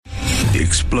The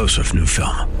explosive new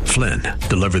film, Flynn,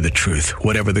 deliver the truth,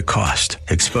 whatever the cost,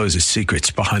 exposes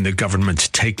secrets behind the government's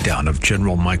takedown of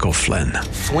General Michael Flynn.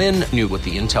 Flynn knew what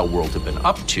the intel world had been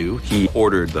up to. He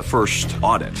ordered the first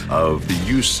audit of the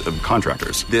use of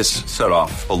contractors. This set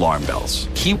off alarm bells.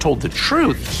 He told the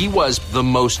truth. He was the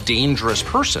most dangerous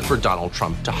person for Donald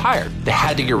Trump to hire. They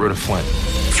had to get rid of Flynn.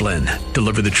 Flynn,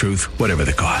 deliver the truth, whatever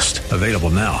the cost. Available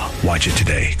now. Watch it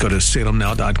today. Go to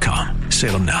salemnow.com.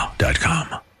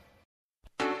 salemnow.com.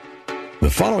 The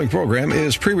following program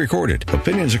is pre-recorded.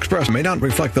 Opinions expressed may not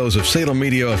reflect those of Salem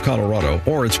Media of Colorado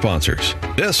or its sponsors.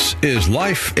 This is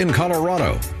Life in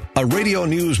Colorado, a radio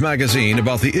news magazine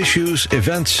about the issues,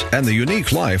 events, and the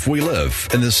unique life we live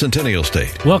in the Centennial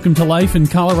State. Welcome to Life in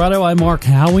Colorado. I'm Mark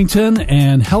Howington,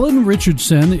 and Helen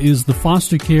Richardson is the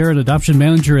foster care and adoption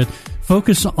manager at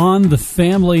Focus on the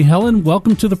Family. Helen,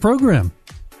 welcome to the program.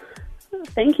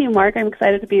 Thank you, Mark. I'm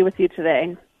excited to be with you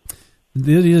today.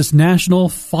 It is National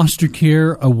Foster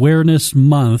Care Awareness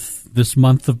Month, this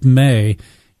month of May,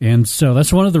 and so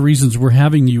that's one of the reasons we're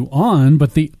having you on.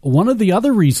 But one of the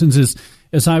other reasons is,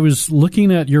 as I was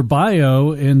looking at your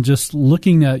bio and just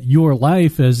looking at your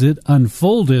life as it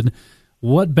unfolded,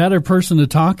 what better person to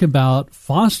talk about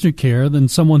foster care than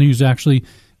someone who's actually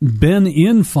been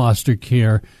in foster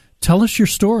care? Tell us your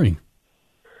story.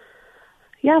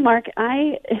 Yeah, Mark,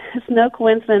 it's no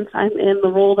coincidence I'm in the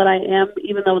role that I am,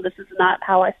 even though this is not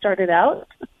how I started out.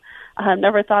 I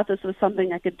never thought this was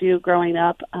something I could do growing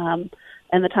up, and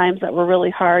the times that were really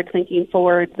hard, thinking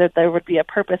forward that there would be a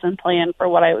purpose and plan for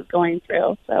what I was going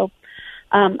through. So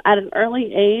at an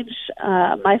early age,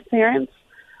 my parents,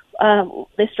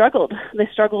 they struggled. They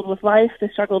struggled with life. They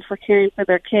struggled for caring for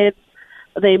their kids.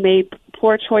 They made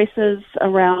poor choices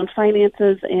around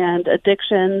finances and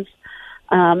addictions.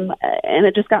 And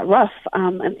it just got rough.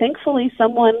 And thankfully,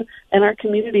 someone in our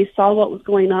community saw what was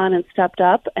going on and stepped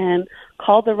up and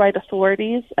called the right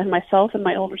authorities. And myself and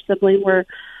my older sibling were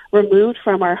removed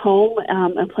from our home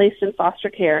and placed in foster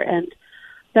care. And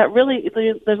that really,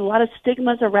 there's a lot of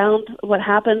stigmas around what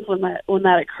happens when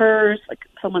that occurs, like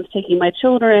someone's taking my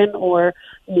children or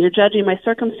you're judging my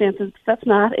circumstances. That's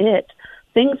not it.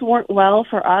 Things weren't well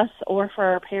for us or for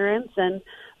our parents, and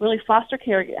really foster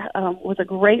care was a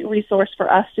great resource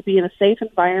for us to be in a safe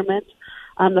environment.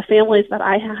 The families that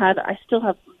I had, I still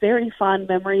have very fond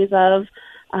memories of.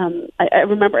 I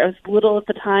remember I was little at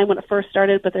the time when it first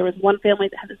started, but there was one family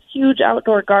that had this huge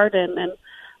outdoor garden,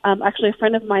 and actually a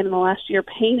friend of mine in the last year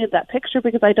painted that picture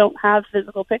because I don't have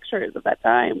physical pictures of that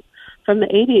time from the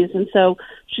 80s. And so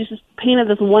she's just painted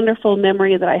this wonderful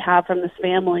memory that I have from this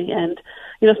family. And,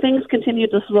 things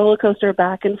continued this roller coaster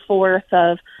back and forth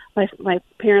of my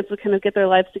parents would kind of get their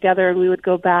lives together and we would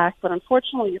go back. But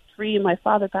unfortunately, at 3, my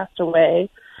father passed away.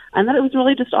 And then it was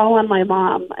really just all on my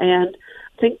mom. And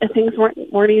things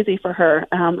weren't easy for her.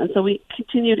 And so we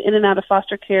continued in and out of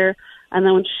foster care. And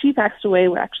then when she passed away,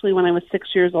 actually when I was 6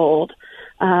 years old.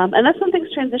 And that's when things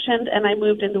transitioned and I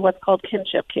moved into what's called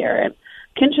kinship care. And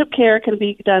kinship care can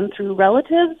be done through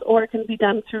relatives or it can be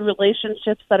done through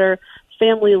relationships that are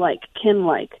family-like,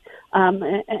 kin-like.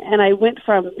 And I went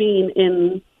from being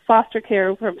in foster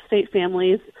care from state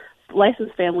families,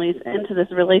 licensed families, into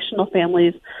this relational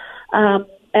families.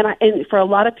 And for a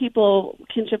lot of people,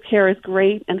 kinship care is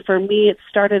great. And for me, it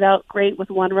started out great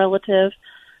with one relative,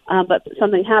 but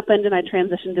something happened and I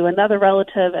transitioned to another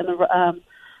relative, and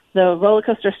the roller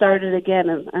coaster started again.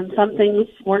 And some things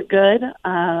weren't good.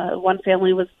 One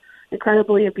family was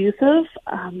incredibly abusive.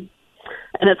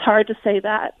 And it's hard to say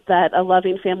that a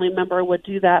loving family member would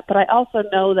do that. But I also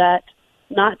know that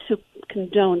not to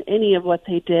condone any of what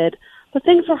they did, but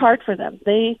things were hard for them.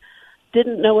 They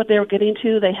didn't know what they were getting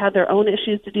to. They had their own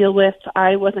issues to deal with.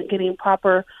 I wasn't getting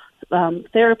proper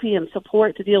therapy and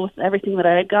support to deal with everything that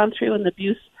I had gone through and the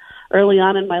abuse early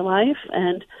on in my life.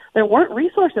 And there weren't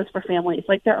resources for families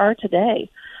like there are today.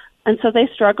 And so they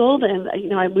struggled, and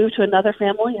I moved to another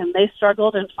family, and they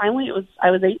struggled. And finally,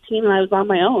 I was 18, and I was on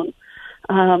my own,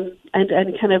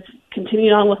 and kind of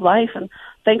continued on with life. And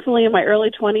thankfully, in my early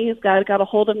 20s, God got a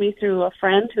hold of me through a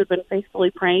friend who had been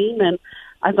faithfully praying, and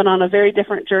I've been on a very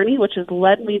different journey, which has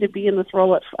led me to be in this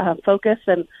role at Focus.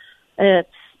 And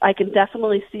I can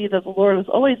definitely see that the Lord was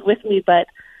always with me, but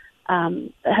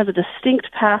it has a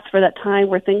distinct path for that time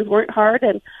where things weren't hard,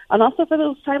 and also for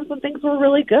those times when things were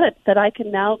really good, that I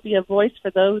can now be a voice for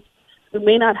those who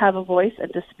may not have a voice,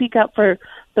 and to speak up for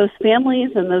those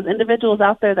families and those individuals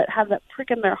out there that have that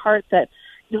prick in their heart that,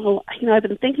 I've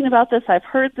been thinking about this, I've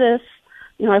heard this,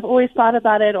 I've always thought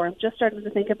about it, or I'm just starting to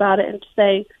think about it, and to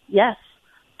say, yes,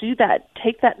 do that,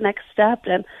 take that next step.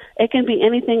 And it can be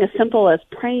anything as simple as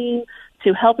praying,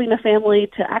 to helping a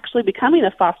family, to actually becoming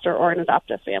a foster or an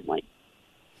adoptive family.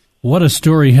 What a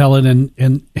story, Helen.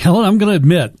 And Helen, I'm going to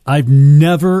admit, I've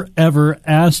never, ever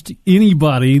asked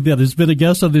anybody that has been a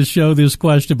guest on this show this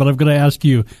question, but I'm going to ask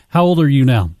you, how old are you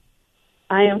now?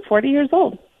 I am 40 years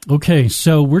old. Okay,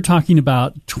 so we're talking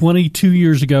about 22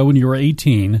 years ago when you were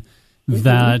 18,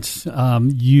 that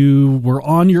you were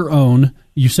on your own.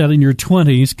 You said in your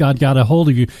 20s, God got a hold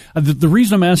of you. The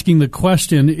reason I'm asking the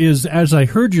question is, as I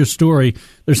heard your story,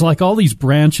 there's like all these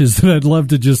branches that I'd love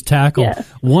to just tackle. Yes.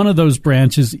 One of those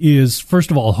branches is,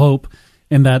 first of all, hope.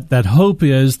 And that hope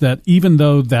is that even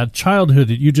though that childhood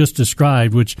that you just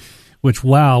described, which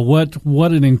wow,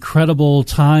 what an incredible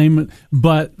time.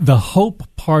 But the hope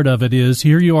part of it is,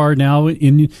 here you are now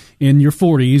in your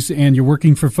 40s, and you're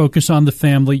working for Focus on the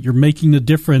Family. You're making a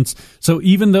difference. So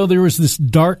even though there was this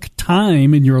dark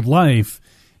time in your life,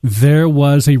 there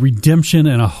was a redemption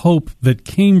and a hope that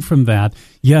came from that.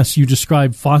 Yes, you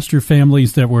described foster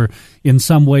families that were in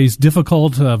some ways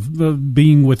difficult,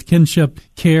 being with kinship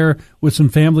care with some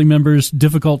family members,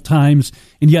 difficult times,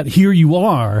 and yet here you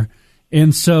are.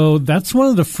 And so that's one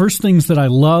of the first things that I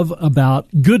love about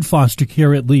good foster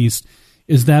care, at least,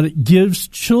 is that it gives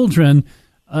children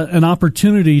an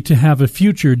opportunity to have a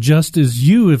future, just as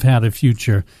you have had a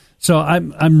future. So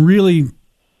I'm really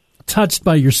touched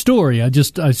by your story. I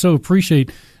so appreciate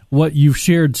what you've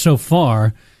shared so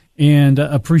far, and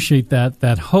appreciate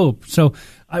that hope. So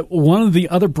one of the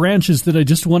other branches that I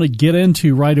just want to get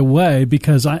into right away,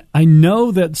 because I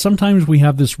know that sometimes we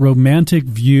have this romantic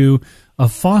view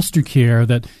of foster care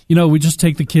that, we just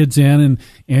take the kids in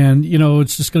and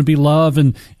it's just going to be love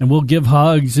and we'll give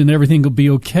hugs and everything will be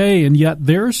okay. And yet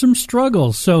there are some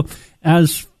struggles. So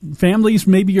as families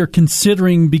maybe are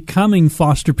considering becoming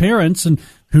foster parents, and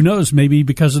who knows, maybe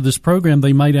because of this program,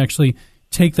 they might actually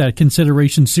take that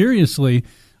consideration seriously.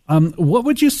 What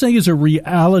would you say is a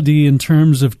reality in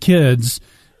terms of kids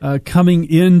coming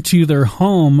into their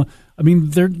home? I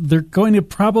mean, they're going to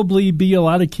probably be a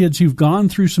lot of kids who've gone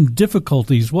through some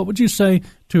difficulties. What would you say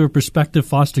to a prospective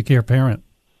foster care parent?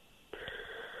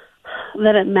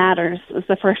 That it matters is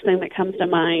the first thing that comes to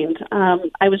mind.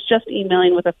 I was just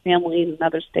emailing with a family in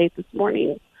another state this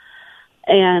morning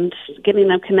and getting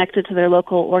them connected to their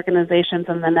local organizations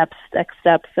and the next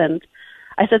steps. And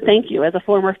I said, thank you. As a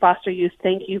former foster youth,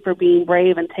 thank you for being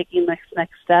brave and taking this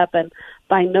next step. And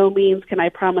by no means can I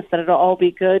promise that it'll all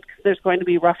be good, because there's going to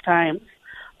be rough times.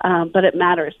 But it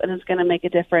matters, and it's going to make a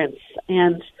difference.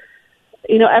 And,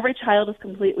 every child is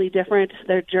completely different.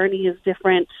 Their journey is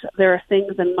different. There are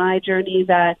things in my journey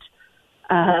that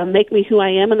make me who I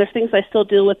am, and there's things I still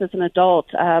deal with as an adult.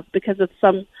 Because of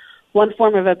one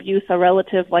form of abuse, a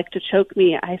relative like to choke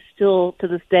me, I still, to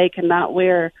this day, cannot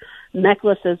wear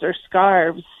necklaces or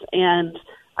scarves. And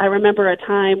I remember a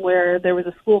time where there was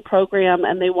a school program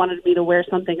and they wanted me to wear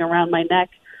something around my neck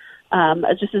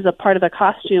just as a part of a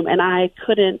costume, and I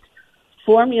couldn't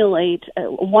formulate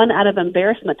one out of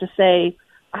embarrassment to say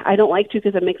I don't like to,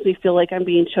 because it makes me feel like I'm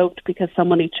being choked because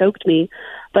somebody choked me.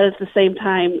 But at the same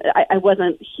time, I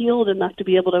wasn't healed enough to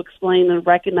be able to explain and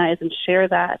recognize and share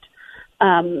that.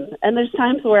 And there's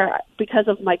times where, because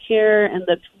of my care and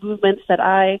the movements that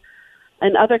I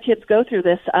and other kids go through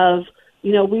this of,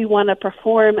 we want to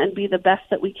perform and be the best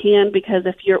that we can, because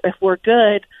if we're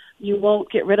good, you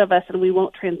won't get rid of us and we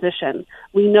won't transition.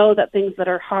 We know that things that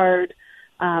are hard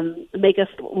make us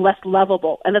less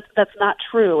lovable, and that's not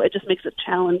true. It just makes it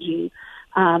challenging.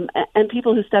 And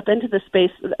people who step into this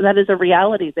space, that is a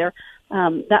reality there.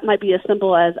 That might be as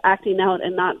simple as acting out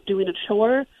and not doing a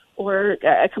chore, or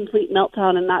a complete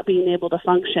meltdown and not being able to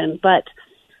function. But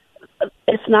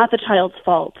it's not the child's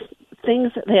fault.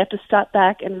 Things they have to step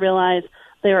back and realize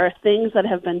there are things that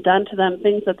have been done to them,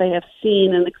 things that they have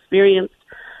seen and experienced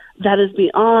that is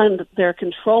beyond their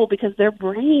control, because their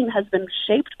brain has been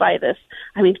shaped by this.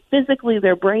 I mean, physically,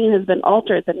 their brain has been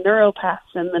altered. The neuropaths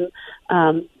and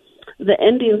then the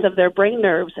endings of their brain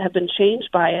nerves have been changed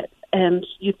by it. And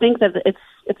you think that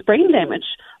it's brain damage.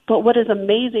 But what is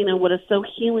amazing and what is so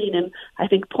healing, and I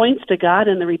think points to God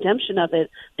and the redemption of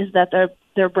it, is that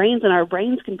their brains and our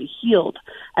brains can be healed.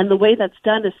 And the way that's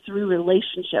done is through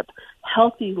relationship,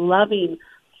 healthy, loving,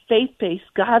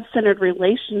 faith-based, God-centered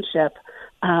relationship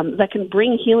that can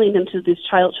bring healing into these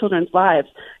children's lives.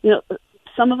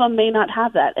 Some of them may not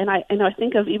have that. And I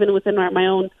think of even within my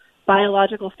own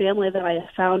biological family that I have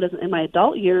found in my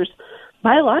adult years,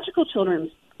 biological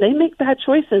children, they make bad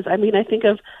choices. I mean, I think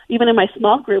of even in my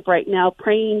small group right now,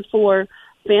 praying for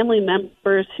family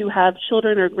members who have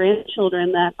children or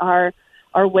grandchildren that are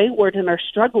wayward and are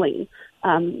struggling.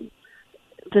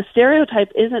 The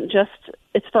stereotype isn't just,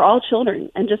 it's for all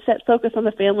children, and just set focus on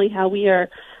the family, how we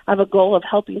have a goal of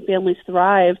helping families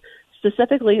thrive.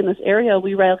 specifically in this area,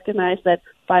 we recognize that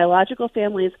biological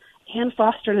families and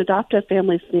foster and adoptive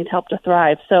families need help to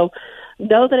thrive. So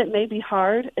know that it may be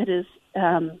hard. It is,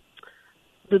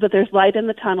 but there's light in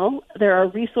the tunnel. There are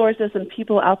resources and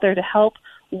people out there to help.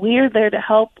 We're there to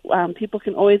help. People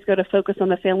can always go to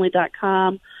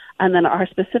focusonthefamily.com and then our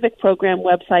specific program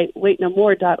website,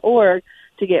 waitnomore.org,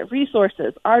 to get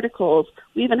resources, articles.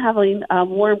 We even have a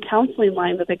warm counseling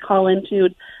line that they call into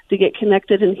to get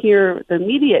connected and hear the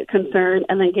immediate concern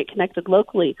and then get connected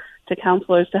locally to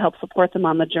counselors to help support them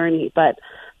on the journey. But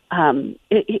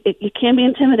it can be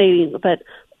intimidating, but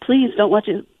please don't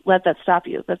let that stop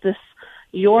you, that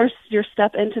your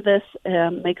step into this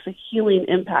makes a healing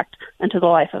impact into the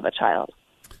life of a child.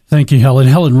 Thank you, Helen.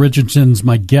 Helen Richardson's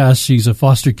my guest. She's a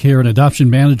foster care and adoption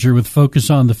manager with Focus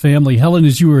on the Family. Helen,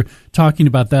 as you were talking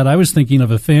about that, I was thinking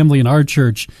of a family in our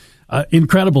church,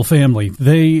 incredible family.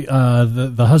 They,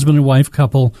 the husband and wife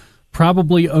couple,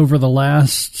 probably over the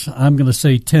last, I'm going to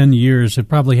say 10 years, have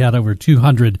probably had over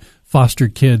 200 foster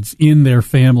kids in their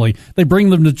family. They bring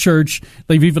them to church.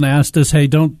 They've even asked us, hey,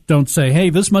 don't say, hey,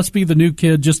 this must be the new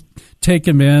kid. Just take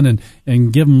them in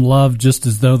and give them love just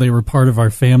as though they were part of our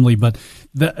family. But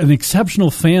an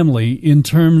exceptional family in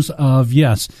terms of,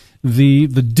 yes, the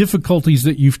difficulties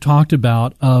that you've talked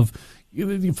about of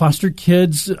foster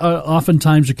kids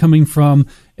oftentimes are coming from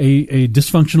a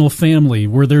dysfunctional family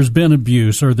where there's been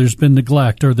abuse or there's been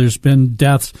neglect or there's been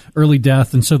deaths, early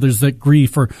death, and so there's that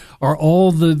grief or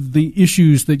all the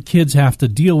issues that kids have to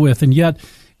deal with. And yet,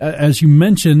 as you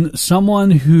mentioned,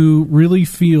 someone who really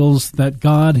feels that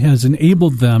God has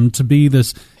enabled them to be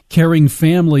this caring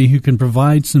family who can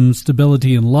provide some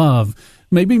stability and love.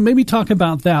 Maybe talk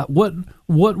about that. What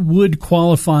would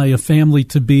qualify a family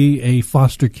to be a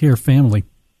foster care family?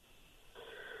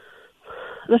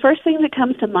 The first thing that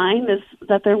comes to mind is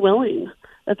that they're willing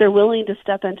to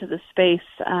step into the space.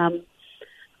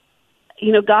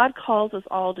 God calls us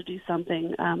all to do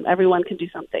something. Everyone can do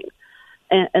something.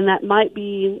 And that might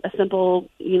be a simple,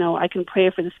 I can pray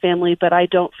for this family, but I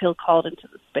don't feel called into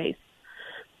the space.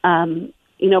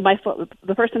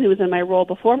 The person who was in my role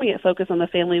before me at Focus on the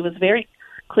Family was very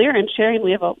clear in sharing.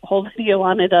 We have a whole video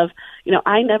on it of,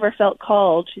 I never felt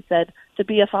called, she said, to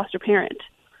be a foster parent.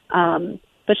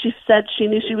 But she said she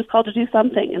knew she was called to do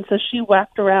something. And so she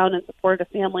wrapped around and supported a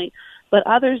family. But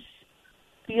others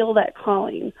feel that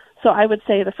calling. So I would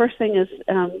say the first thing is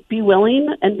be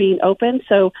willing and being open.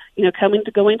 So,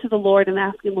 going to the Lord and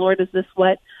asking, Lord, is this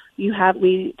what you have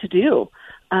me to do?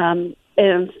 And,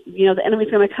 the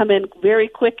enemy's going to come in very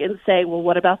quick and say, well,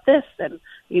 what about this? And,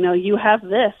 you have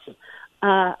this.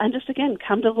 And just, again,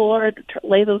 come to the Lord,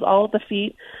 lay those all at the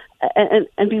feet,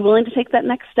 and be willing to take that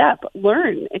next step,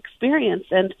 learn, experience.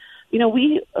 And,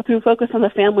 we, through Focus on the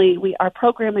Family, our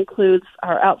program includes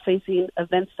our outfacing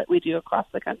events that we do across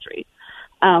the country.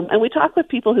 And we talk with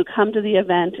people who come to the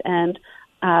event, and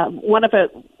one of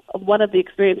the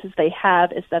experiences they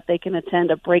have is that they can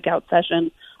attend a breakout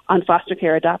session on foster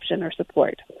care, adoption, or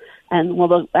support. And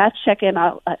we'll check in.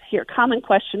 I'll hear a common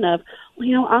question of,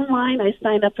 online I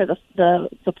signed up for the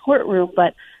support room,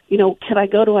 but, can I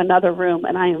go to another room?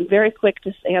 And I am very quick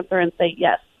to answer and say,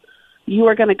 yes, you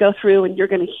are going to go through and you're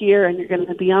going to hear and you're going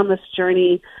to be on this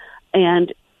journey,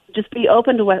 and just be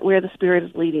open to where the Spirit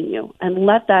is leading you, and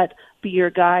let that be your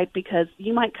guide, because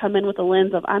you might come in with a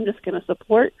lens of, I'm just going to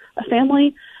support a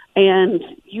family, and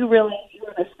you realize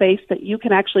you're in a space that you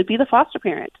can actually be the foster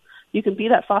parent. You can be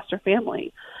that foster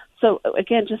family. So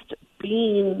again, just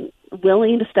being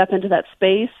willing to step into that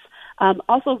space,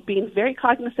 also being very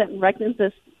cognizant and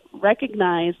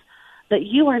recognize that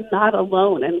you are not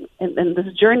alone, and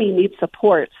this journey needs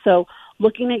support. So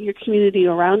looking at your community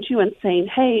around you and saying,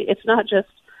 hey, it's not just,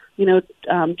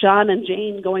 John and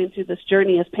Jane going through this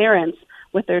journey as parents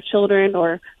with their children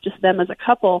or just them as a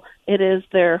couple. It is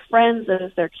their friends, it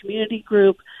is their community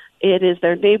group, it is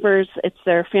their neighbors, it's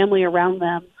their family around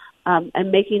them,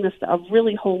 and making this a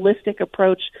really holistic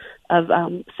approach of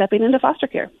stepping into foster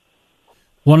care.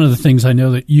 One of the things I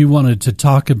know that you wanted to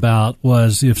talk about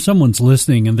was if someone's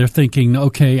listening and they're thinking,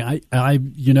 okay, I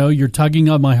you're tugging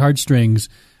on my heartstrings,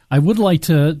 I would like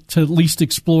to at least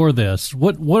explore this.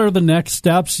 What are the next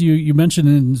steps? You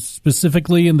mentioned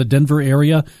specifically in the Denver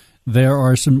area, there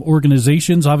are some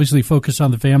organizations, obviously Focus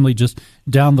on the Family just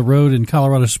down the road in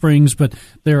Colorado Springs, but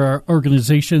there are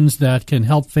organizations that can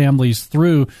help families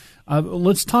through.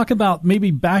 Let's talk about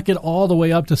maybe back it all the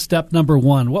way up to step number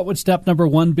one. What would step number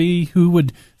one be? Who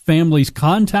would families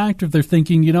contact if they're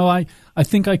thinking, I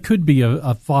think I could be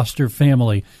a foster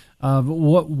family?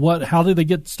 How do they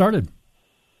get started?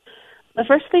 The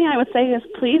first thing I would say is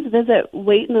please visit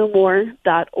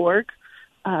waitnomore.org.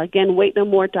 Again,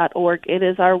 waitnomore.org. It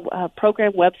is our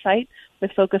program website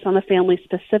with focus on the family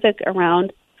specific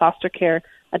around foster care,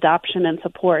 adoption, and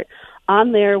support.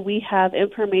 On there, we have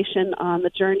information on the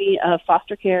journey of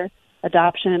foster care,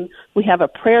 adoption. We have a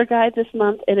prayer guide this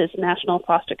month. It is National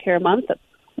Foster Care Month. That's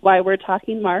why we're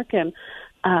talking, Mark, and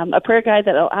a prayer guide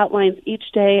that outlines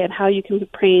each day and how you can be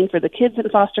praying for the kids in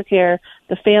foster care,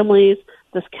 the families,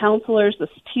 the counselors, the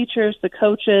teachers, the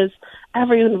coaches,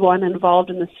 everyone involved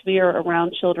in the sphere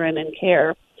around children and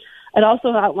care. It also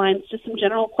outlines just some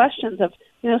general questions of,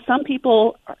 some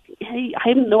people, hey, I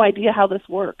have no idea how this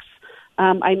works.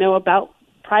 I know about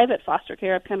private foster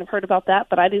care. I've kind of heard about that,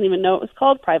 but I didn't even know it was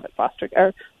called private foster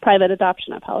or private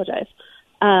adoption. I apologize.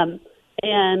 And,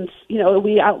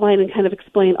 we outline and kind of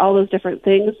explain all those different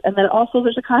things. And then also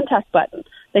there's a contact button.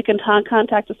 They can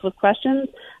contact us with questions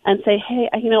and say, hey,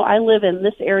 I live in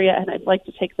this area and I'd like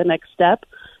to take the next step.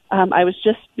 I was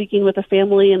just speaking with a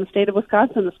family in the state of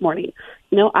Wisconsin this morning.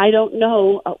 I don't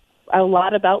know a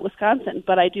lot about Wisconsin,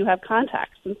 but I do have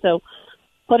contacts. And so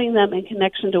putting them in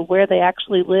connection to where they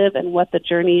actually live and what the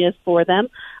journey is for them.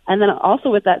 And then also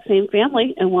with that same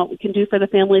family and what we can do for the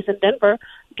families in Denver,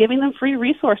 giving them free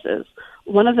resources.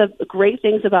 One of the great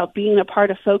things about being a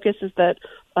part of Focus is that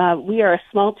we are a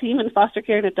small team in foster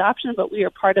care and adoption, but we are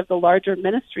part of the larger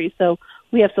ministry. So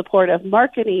we have support of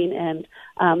marketing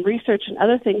and research and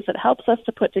other things that helps us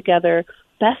to put together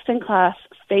best-in-class,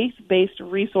 faith-based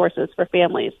resources for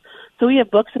families. So we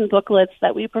have books and booklets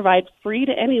that we provide free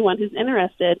to anyone who's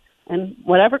interested in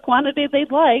whatever quantity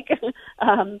they'd like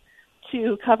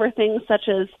to cover things such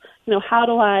as, how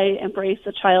do I embrace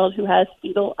a child who has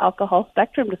fetal alcohol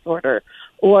spectrum disorder?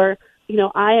 Or,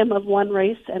 I am of one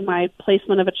race and my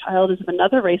placement of a child is of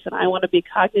another race and I want to be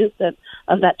cognizant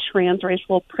of that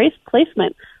transracial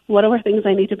placement. What are things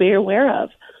I need to be aware of?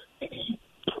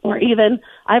 Or even,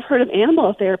 I've heard of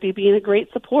animal therapy being a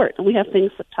great support, and we have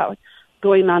things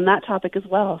going on that topic as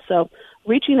well. So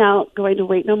reaching out, going to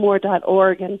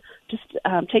waitnomore.org, and just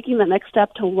taking the next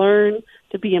step to learn,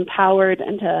 to be empowered,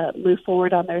 and to move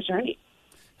forward on their journey.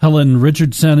 Helen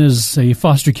Richardson is a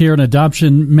foster care and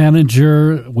adoption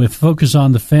manager with Focus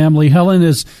on the Family. Helen,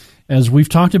 as we've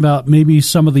talked about maybe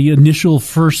some of the initial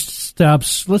first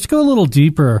steps, let's go a little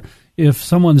deeper. If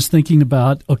someone's thinking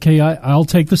about, okay, I'll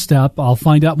take the step, I'll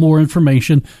find out more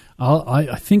information,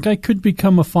 I think I could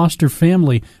become a foster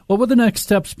family. What would the next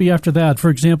steps be after that? For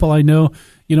example, I know,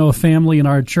 a family in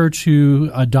our church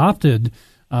who adopted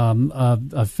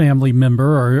a family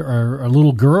member or a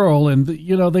little girl, and,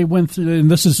 they went through,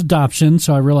 and this is adoption,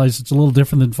 so I realize it's a little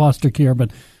different than foster care,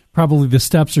 but probably the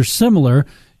steps are similar.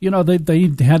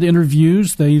 They had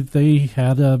interviews. They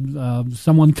had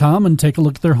someone come and take a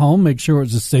look at their home, make sure it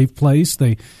was a safe place.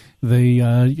 They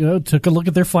took a look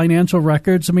at their financial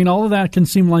records. I mean, all of that can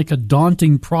seem like a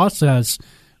daunting process,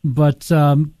 but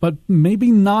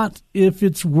maybe not if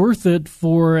it's worth it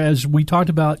for, as we talked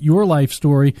about your life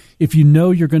story, if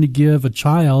you're going to give a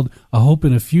child a hope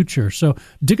in a future. So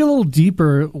dig a little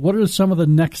deeper. What are some of the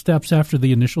next steps after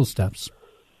the initial steps?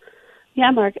 Yeah,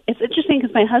 Mark, it's interesting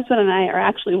because my husband and I are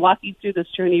actually walking through this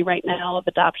journey right now of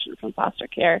adoption from foster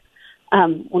care.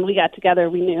 When we got together,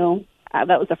 we knew that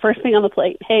was the first thing on the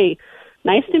plate. Hey,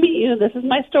 nice to meet you. This is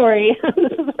my story.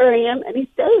 This is where I am. And he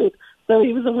stayed. So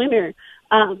he was a winner.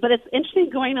 But it's interesting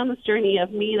going on this journey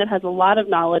of me that has a lot of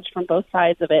knowledge from both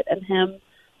sides of it and him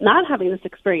not having this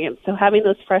experience, so having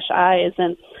those fresh eyes.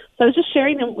 And so I was just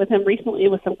sharing with him recently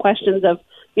with some questions of,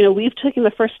 we've taken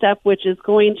the first step, which is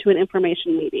going to an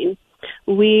information meeting.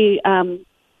 We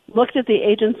looked at the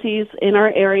agencies in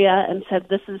our area and said,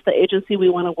 this is the agency we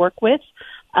want to work with.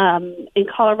 In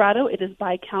Colorado, it is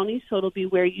by county, so it'll be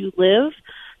where you live.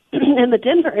 In the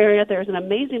Denver area, there's an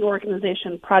amazing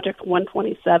organization, Project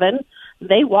 127.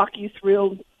 They walk you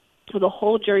through the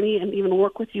whole journey and even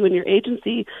work with you in your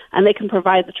agency, and they can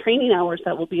provide the training hours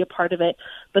that will be a part of it.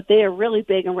 But they are really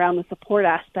big around the support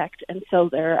aspect, and so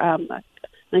they're an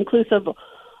inclusive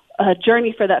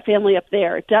journey for that family up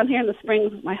there. Down here in the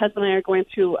Springs, my husband and I are going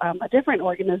through a different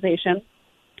organization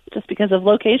just because of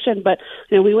location. But,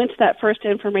 we went to that first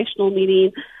informational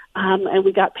meeting, and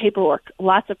we got paperwork,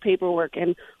 lots of paperwork.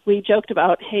 And we joked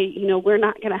about, hey, we're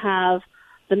not going to have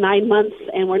the 9 months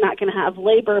and we're not going to have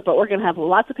labor, but we're going to have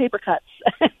lots of paper cuts.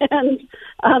 And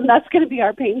that's going to be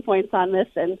our pain points on this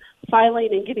and filing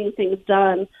and getting things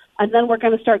done. And then we're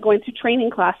going to start going through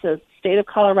training classes. State of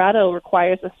Colorado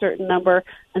requires a certain number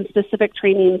and specific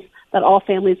trainings that all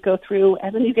families go through,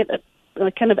 and then you get a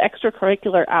kind of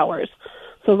extracurricular hours.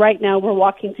 So right now we're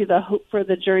walking through the Hope for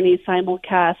the Journey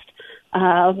simulcast,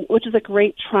 which is a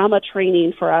great trauma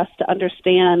training for us to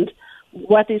understand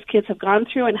what these kids have gone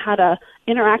through and how to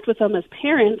interact with them as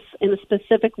parents in a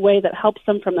specific way that helps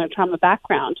them from their trauma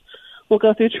background. We'll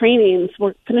go through trainings.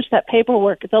 We'll finish that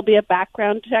paperwork. There'll be a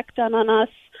background check done on us.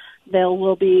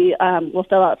 We'll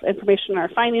fill out information on our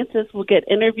finances. We'll get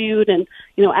interviewed and,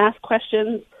 ask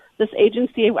questions. This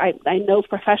agency, I know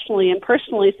professionally and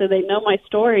personally, so they know my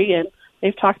story and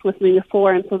they've talked with me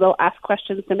before, and so they'll ask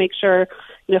questions to make sure,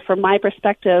 from my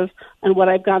perspective and what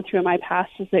I've gone through in my past,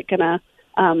 is it going to,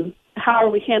 how are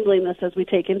we handling this as we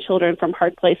take in children from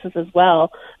hard places as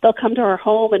well? They'll come to our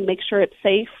home and make sure it's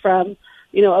safe from,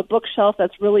 a bookshelf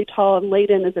that's really tall and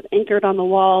laden. Is it anchored on the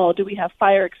wall? Do we have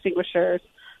fire extinguishers?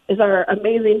 Is our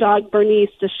amazing dog, Bernice,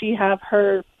 does she have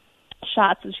her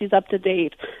shots and she's up to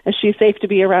date? Is she safe to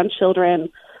be around children?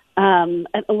 And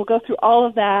we'll go through all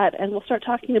of that, and we'll start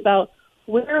talking about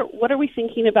what are we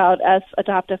thinking about as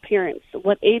adoptive parents?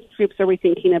 What age groups are we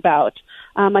thinking about?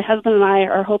 My husband and I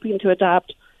are hoping to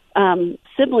adopt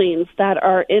siblings that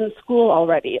are in school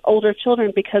already, older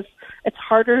children, because it's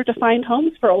harder to find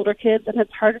homes for older kids and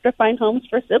it's harder to find homes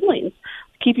for siblings,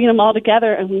 keeping them all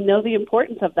together, and we know the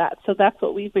importance of that. So that's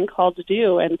what we've been called to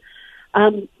do. And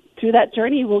through that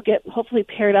journey, we'll get hopefully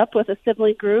paired up with a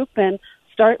sibling group and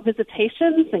start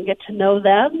visitations and get to know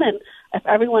them. And if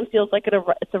everyone feels like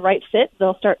it's a right fit,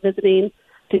 they'll start visiting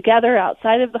together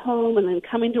outside of the home and then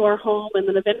coming to our home and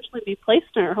then eventually be placed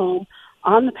in our home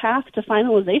on the path to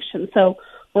finalization. So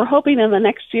we're hoping in the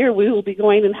next year we will be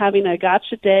going and having a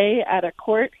gotcha day at a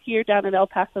court here down in El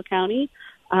Paso County,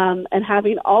 and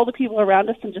having all the people around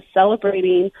us and just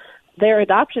celebrating their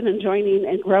adoption and joining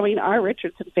and growing our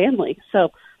Richardson family. So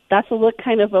that's a look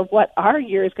kind of what our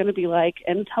year is going to be like,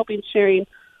 and sharing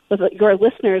with your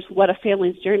listeners what a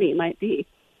family's journey might be.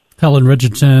 Helen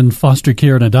Richardson, foster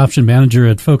care and adoption manager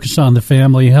at Focus on the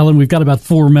Family. Helen, we've got about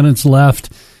 4 minutes left.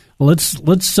 Let's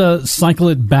cycle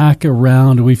it back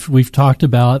around. We've talked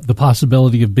about the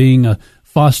possibility of being a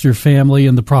foster family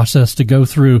and the process to go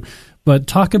through, but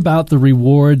talk about the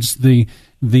rewards, the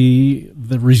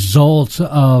result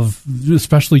of,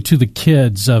 especially to the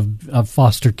kids, of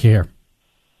foster care.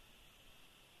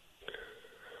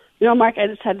 Mark, I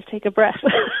just had to take a breath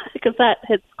because that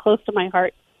hits close to my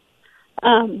heart.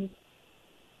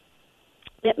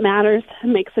 It matters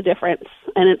and makes a difference,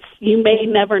 and you may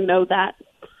never know that.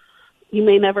 You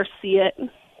may never see it,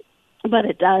 but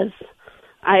it does.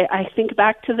 I think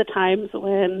back to the times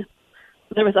when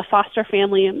there was a foster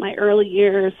family in my early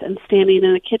years and standing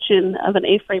in the kitchen of an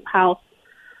A-frame house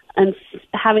and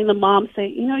having the mom say,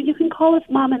 you can call us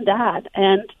mom and dad.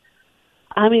 And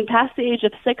past the age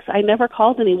of 6, I never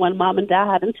called anyone mom and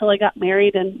dad until I got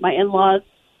married, and my in-laws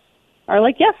are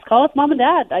like, yes, call us mom and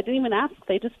dad. I didn't even ask.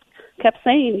 They just kept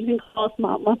saying, you can call us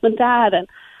mom and dad. And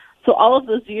so all of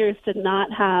those years did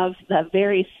not have that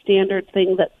very standard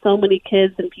thing that so many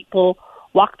kids and people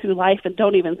walk through life and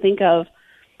don't even think of,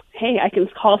 hey, I can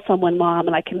call someone mom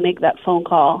and I can make that phone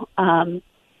call and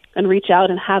reach out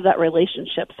and have that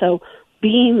relationship. So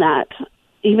being that,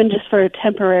 even just for a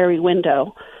temporary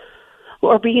window,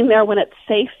 or being there when it's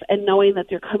safe and knowing that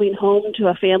you're coming home to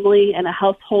a family and a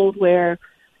household where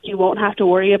you won't have to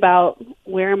worry about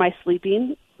where am I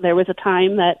sleeping. There was a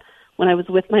time that when I was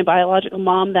with my biological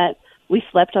mom that we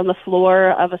slept on the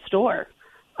floor of a store.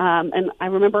 And I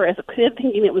remember as a kid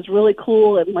thinking it was really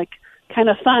cool and kind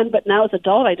of fun, but now as an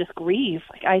adult I just grieve.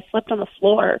 I slept on the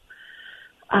floor.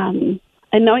 And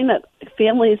knowing that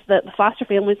the foster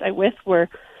families I with were,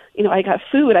 I got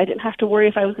food. I didn't have to worry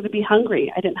if I was going to be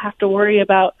hungry. I didn't have to worry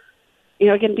about,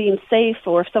 again, being safe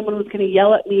or if someone was going to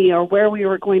yell at me or where we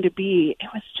were going to be. It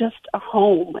was just a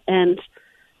home. And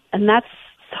that's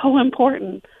so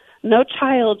important. No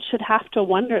child should have to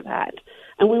wonder that.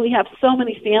 And when we have so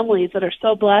many families that are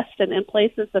so blessed and in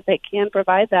places that they can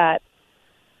provide that,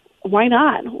 why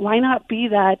not? Why not be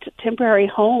that temporary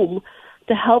home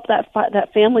to help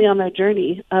that family on their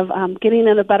journey of getting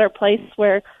in a better place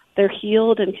where they're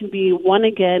healed and can be one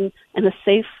again in a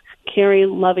safe,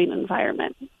 caring, loving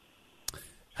environment?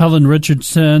 Helen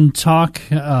Richardson, talk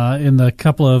in the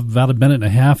about a minute and a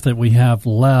half that we have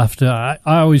left. I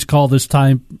always call this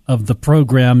time of the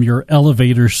program your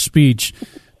elevator speech.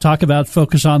 Talk about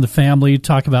Focus on the Family.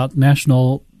 Talk about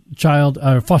National Child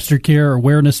Foster Care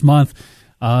Awareness Month.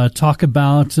 Talk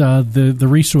about the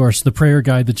resource, the prayer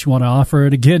guide that you want to offer.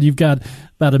 And again, you've got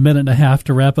about a minute and a half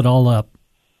to wrap it all up.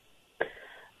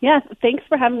 Yeah, thanks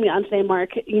for having me on today,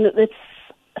 Mark. It's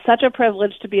such a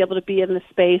privilege to be able to be in this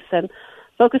space, and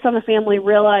Focus on the Family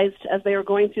realized as they were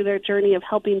going through their journey of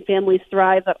helping families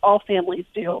thrive that all families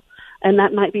do, and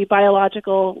that might be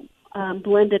biological,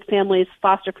 blended families,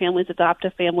 foster families,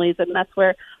 adoptive families, and that's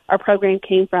where our program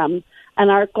came from. And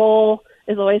our goal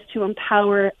is always to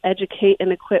empower, educate,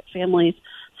 and equip families.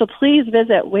 So please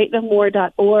visit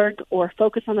waitnomore.org or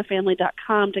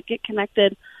focusonthefamily.com to get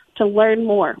connected, to learn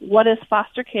more. What is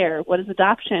foster care? What is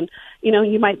adoption?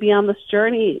 You might be on this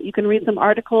journey. You can read some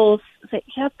articles, say,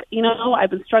 yep, I've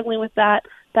been struggling with that.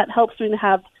 That helps me to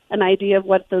have an idea of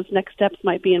what those next steps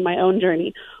might be in my own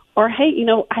journey. Or, hey,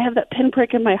 I have that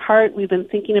pinprick in my heart. We've been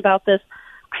thinking about this.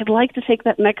 I'd like to take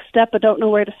that next step, but don't know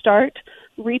where to start.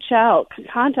 Reach out.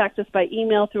 Contact us by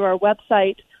email, through our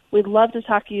website. We'd love to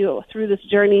talk to you through this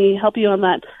journey, help you on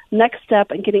that next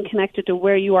step and getting connected to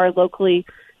where you are locally.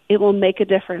 It will make a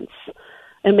difference,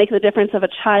 and make the difference of a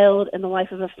child in the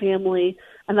life of a family,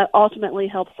 and that ultimately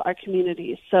helps our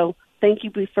communities. So thank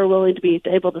you for willing to be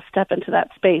able to step into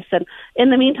that space. And in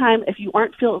the meantime, if you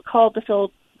aren't called to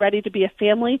feel ready to be a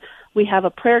family, we have a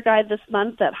prayer guide this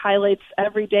month that highlights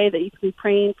every day that you can be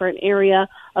praying for an area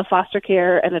of foster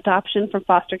care and adoption from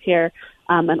foster care,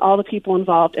 and all the people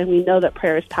involved. And we know that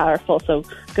prayer is powerful. So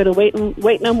go to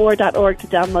waitnomore.org to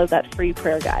download that free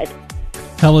prayer guide.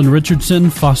 Helen Richardson,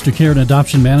 Foster Care and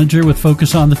Adoption Manager with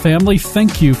Focus on the Family,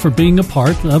 thank you for being a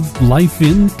part of Life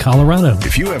in Colorado.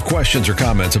 If you have questions or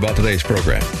comments about today's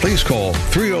program, please call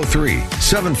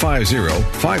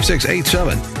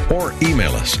 303-750-5687 or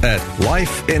email us at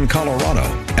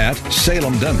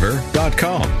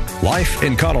lifeincolorado@salemdenver.com. Life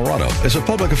in Colorado is a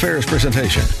public affairs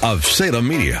presentation of Salem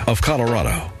Media of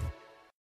Colorado.